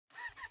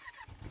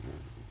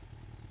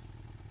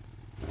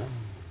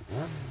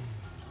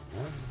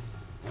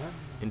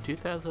In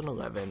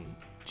 2011,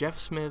 Jeff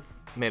Smith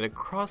made a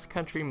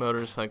cross-country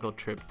motorcycle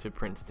trip to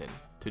Princeton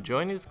to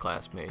join his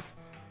classmates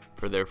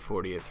for their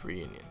 40th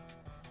reunion.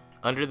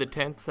 Under the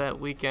tents that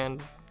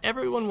weekend,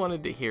 everyone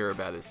wanted to hear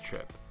about his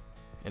trip,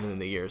 and in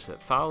the years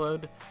that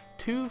followed,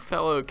 two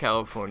fellow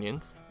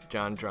Californians,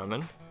 John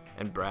Drummond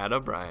and Brad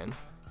O'Brien,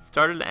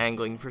 started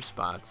angling for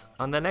spots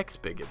on the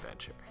next big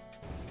adventure.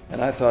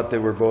 And I thought they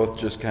were both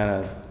just kind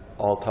of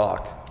all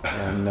talk,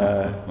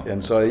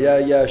 and so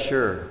yeah,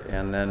 sure.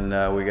 And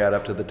then we got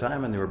up to the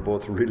time, and they were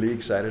both really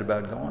excited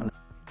about going.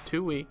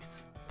 2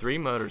 weeks, 3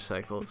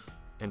 motorcycles,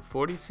 and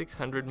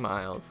 4,600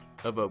 miles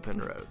of open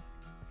road.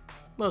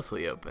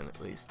 Mostly open,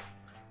 at least.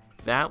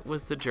 That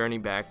was the journey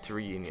back to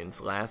reunions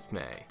last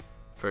May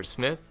for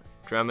Smith,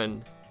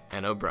 Drummond,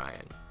 and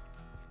O'Brien.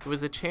 It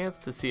was a chance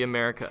to see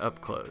America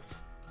up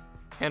close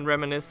and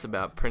reminisce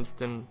about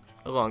Princeton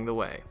along the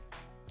way.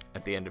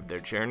 At the end of their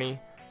journey,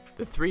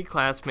 the 3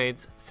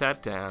 classmates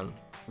sat down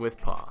with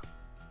Pa.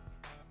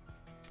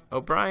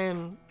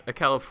 O'Brien, a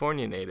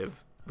California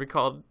native,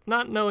 recalled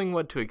not knowing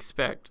what to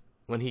expect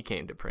when he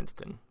came to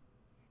Princeton.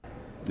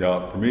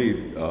 Yeah, for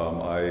me,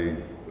 I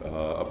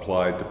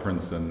applied to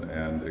Princeton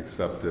and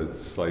accepted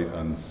sight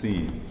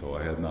unseen, so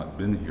I had not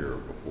been here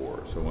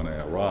before. So when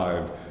I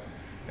arrived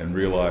and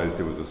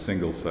realized it was a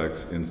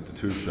single-sex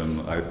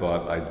institution, I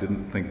thought I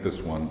didn't think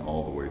this one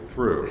all the way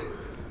through.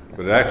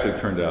 But it actually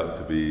turned out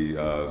to be,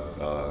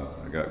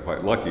 I got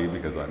quite lucky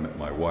because I met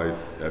my wife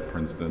at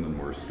Princeton, and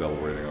we're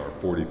celebrating our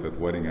 45th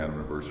wedding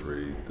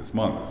anniversary this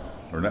month,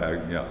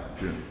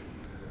 June.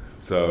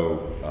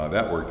 So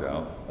that worked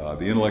out.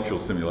 The intellectual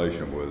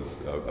stimulation was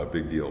a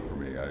big deal for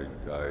me.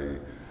 I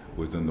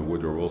was in the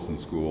Woodrow Wilson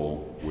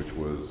School, which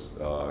was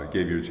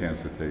gave you a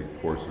chance to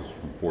take courses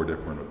from 4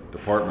 different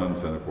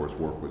departments, and of course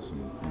work with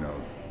some,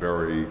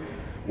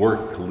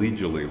 work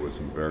collegially with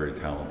some very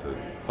talented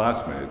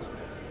classmates.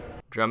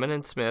 Drummond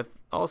and Smith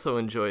also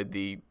enjoyed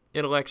the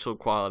intellectual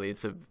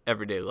qualities of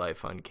everyday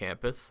life on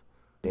campus.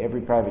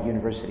 Every private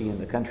university in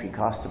the country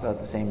costs about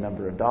the same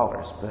number of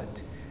dollars,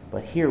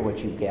 but here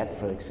what you get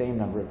for the same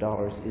number of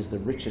dollars is the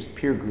richest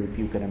peer group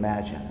you can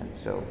imagine. And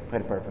so, quite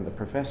apart from the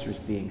professors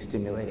being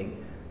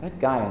stimulating, that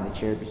guy in the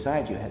chair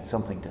beside you had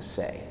something to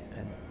say.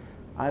 And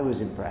I was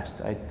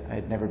impressed.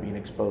 I'd never been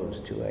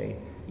exposed to a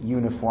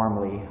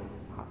uniformly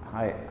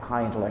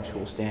high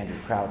intellectual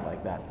standard crowd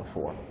like that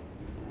before.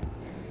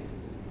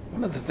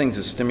 One of the things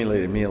that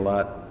stimulated me a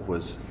lot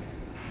was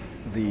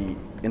the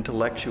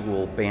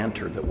intellectual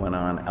banter that went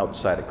on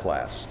outside of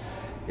class.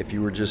 If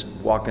you were just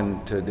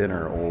walking to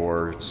dinner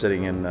or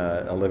sitting in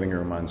a living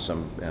room on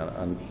some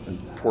on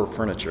poor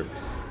furniture,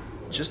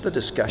 just the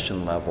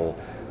discussion level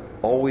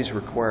always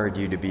required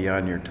you to be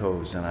on your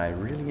toes, and I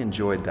really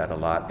enjoyed that a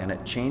lot, and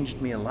it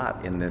changed me a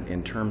lot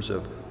in terms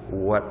of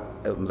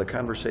what the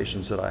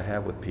conversations that I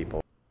have with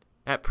people.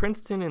 At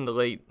Princeton in the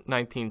late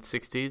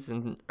 1960s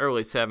and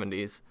early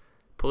 70s,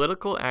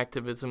 political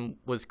activism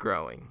was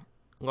growing,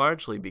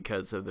 largely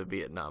because of the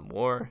Vietnam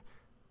War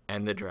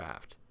and the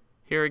draft.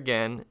 Here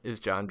again is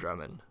John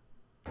Drummond.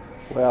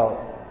 Well,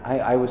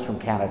 I was from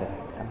Canada,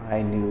 and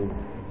I knew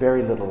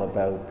very little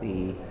about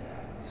the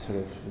sort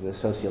of the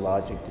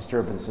sociologic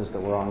disturbances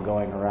that were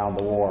ongoing around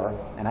the war.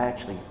 And I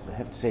actually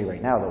have to say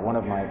right now that one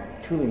of my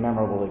truly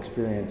memorable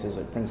experiences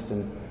at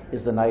Princeton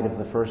is the night of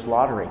the first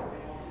lottery.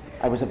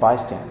 I was a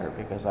bystander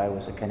because I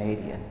was a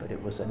Canadian, but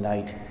it was a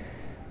night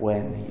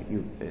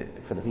when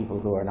for the people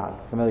who are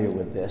not familiar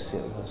with this,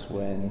 it was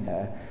when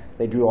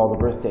they drew all the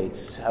birth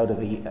dates out of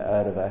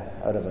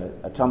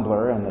a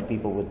tumbler, and the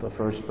people with the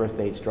first birth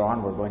dates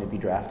drawn were going to be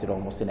drafted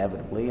almost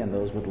inevitably, and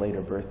those with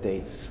later birth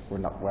dates were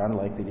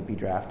unlikely to be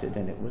drafted.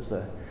 And it was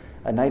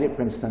a night at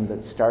Princeton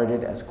that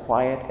started as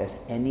quiet as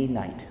any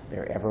night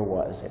there ever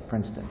was at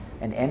Princeton,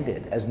 and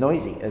ended as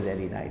noisy as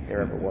any night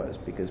there ever was,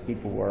 because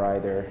people were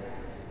either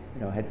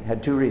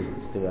had 2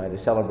 reasons to either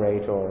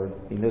celebrate or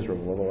be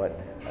miserable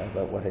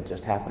about what had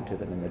just happened to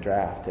them in the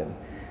draft.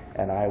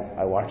 And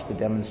I watched the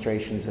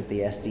demonstrations at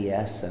the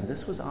SDS, and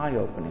this was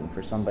eye-opening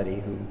for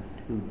somebody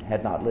who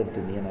had not lived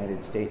in the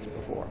United States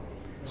before.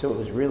 So it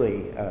was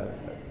really a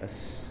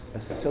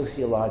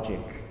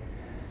sociologic,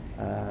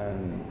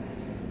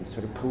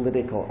 sort of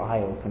political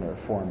eye-opener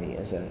for me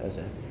as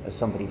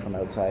somebody from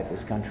outside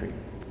this country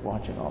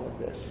watching all of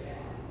this.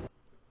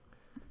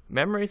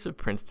 Memories of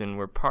Princeton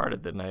were part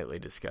of the nightly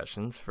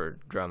discussions for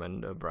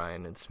Drummond,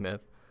 O'Brien, and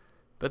Smith,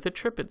 but the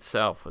trip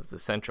itself was the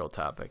central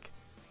topic.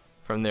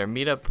 From their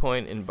meetup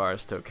point in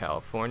Barstow,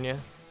 California,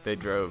 they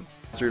drove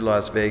through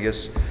Las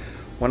Vegas,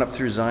 went up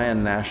through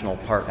Zion National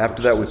Park.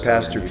 After that, we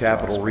passed through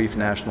Capitol Reef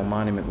National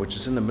Monument, which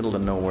is in the middle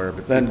of nowhere.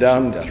 But then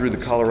down through the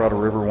Colorado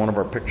River, one of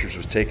our pictures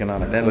was taken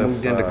on a cliff. Then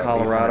moved into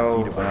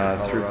Colorado,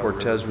 through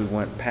Cortez. We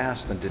went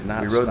past and did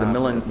not stop. We rode the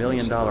 $1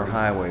 million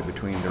highway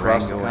between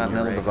Durango and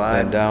Continental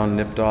Divide. Then down,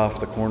 nipped off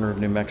the corner of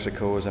New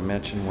Mexico, as I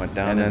mentioned, went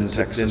down into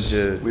Texas.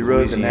 We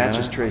rode the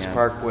Natchez Trace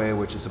Parkway,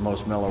 which is the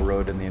most mellow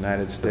road in the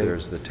United States.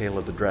 There's the Tail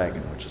of the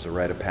Dragon, which is a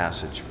rite of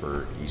passage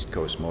for East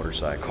Coast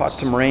motorcycles. Caught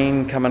some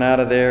rain coming out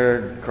of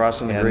there,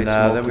 crossing the Great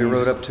Smokies. Then we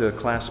rode up to a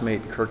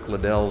classmate, Kirk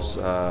Liddell's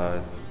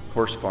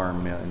horse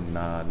farm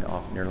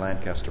off near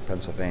Lancaster,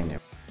 Pennsylvania.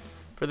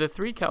 For the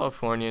three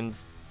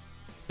Californians,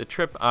 the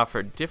trip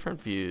offered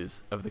different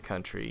views of the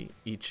country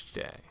each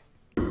day.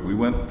 We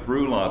went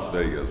through Las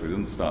Vegas. We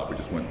didn't stop. We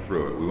just went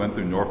through it. We went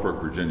through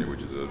Norfolk, Virginia,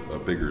 which is a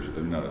bigger,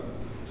 not a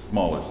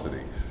smaller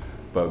city,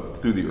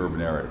 but through the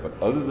urban area. But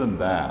other than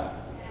that,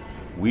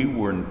 we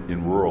were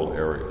in rural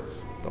areas.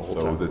 The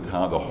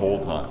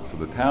whole time. So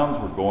the towns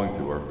we're going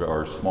through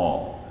are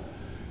small.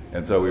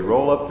 And so we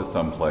roll up to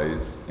some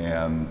place,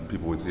 and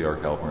people would see our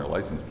California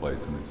license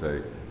plates, and they'd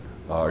say,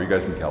 are you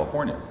guys from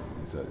California?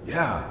 He said,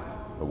 yeah.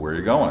 But where are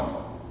you going?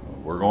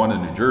 We're going to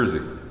New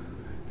Jersey.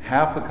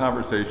 Half the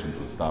conversations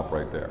would stop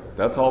right there.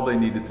 That's all they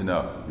needed to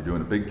know. You're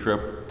doing a big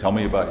trip, tell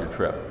me about your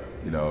trip.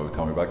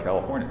 Tell me about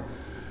California.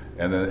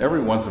 And then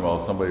every once in a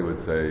while somebody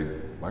would say,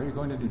 why are you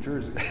going to New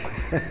Jersey?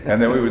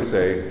 And then we would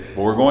say,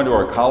 well, we're going to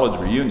our college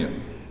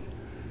reunion.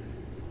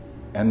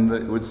 And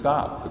it would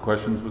stop. The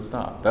questions would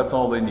stop. That's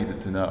all they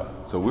needed to know.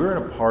 So we're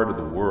in a part of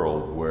the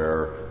world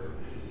where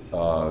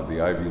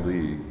the Ivy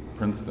League,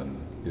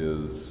 Princeton,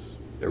 is...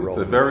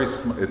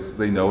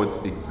 they know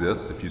it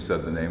exists. If you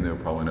said the name, they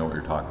would probably know what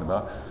you're talking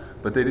about.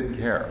 But they didn't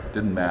care. It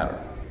didn't matter.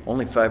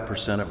 Only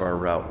 5% of our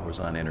route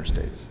was on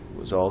interstates. It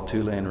was all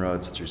 2-lane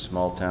roads through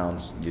small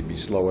towns. You'd be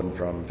slowing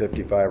from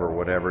 55 or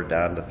whatever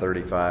down to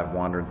 35,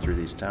 wandering through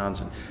these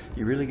towns, and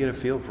you really get a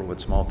feel for what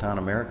small town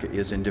America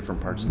is in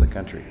different parts of the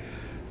country.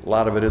 A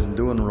lot of it isn't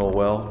doing real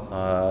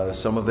well.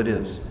 Some of it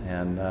is.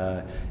 And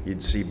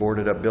you'd see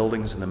boarded up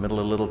buildings in the middle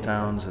of little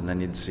towns, and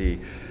then you'd see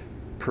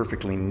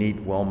perfectly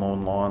neat,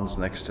 well-mown lawns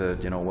next to,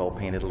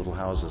 well-painted little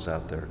houses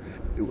out there.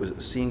 It was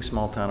seeing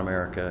small-town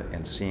America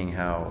and seeing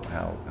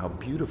how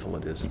beautiful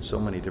it is in so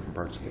many different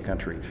parts of the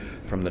country,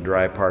 from the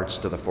dry parts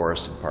to the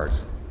forested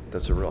parts.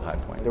 That's a real high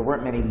point. There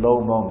weren't many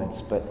low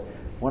moments, but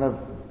one of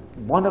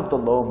the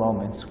low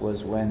moments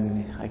was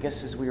when, I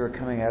guess as we were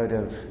coming out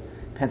of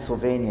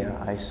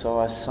Pennsylvania, I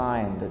saw a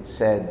sign that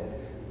said,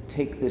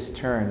 "Take this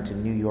turn to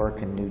New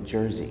York and New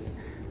Jersey."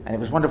 And it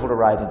was wonderful to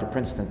ride into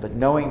Princeton, but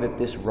knowing that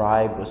this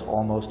ride was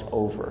almost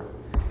over.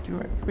 Do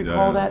you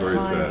recall that sign?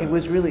 Sad. It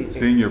was really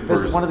seeing your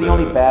first, one of the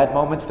only bad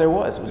moments there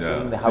was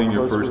seeing how seeing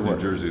your close first we were.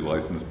 New Jersey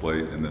license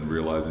plate and then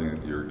realizing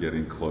that you're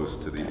getting close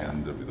to the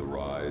end of the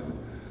ride.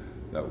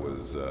 That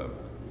was, you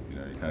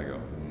kind of go,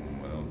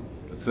 well,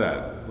 it's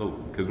sad,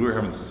 because we were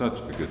having such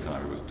a good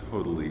time. It was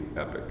totally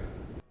epic.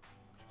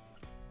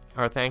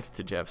 Our thanks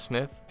to Jeff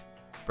Smith,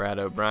 Brad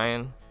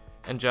O'Brien,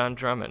 and John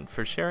Drummond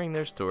for sharing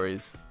their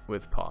stories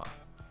with Paw.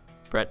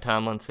 Brett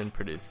Tomlinson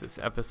produced this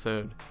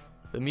episode.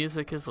 The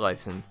music is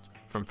licensed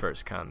from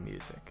FirstCom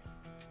Music.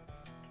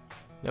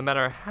 No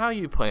matter how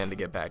you plan to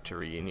get back to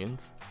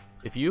reunions,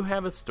 if you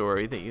have a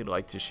story that you'd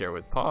like to share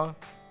with Paw,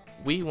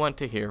 we want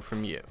to hear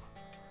from you.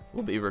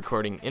 We'll be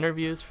recording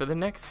interviews for the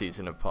next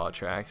season of Paw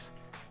Tracks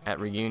at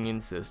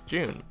reunions this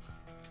June.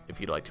 If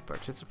you'd like to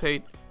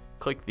participate,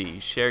 click the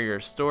Share Your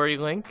Story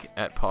link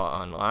at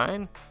Paw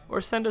Online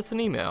or send us an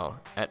email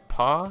at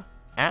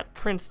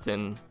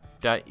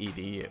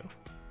paw@princeton.edu.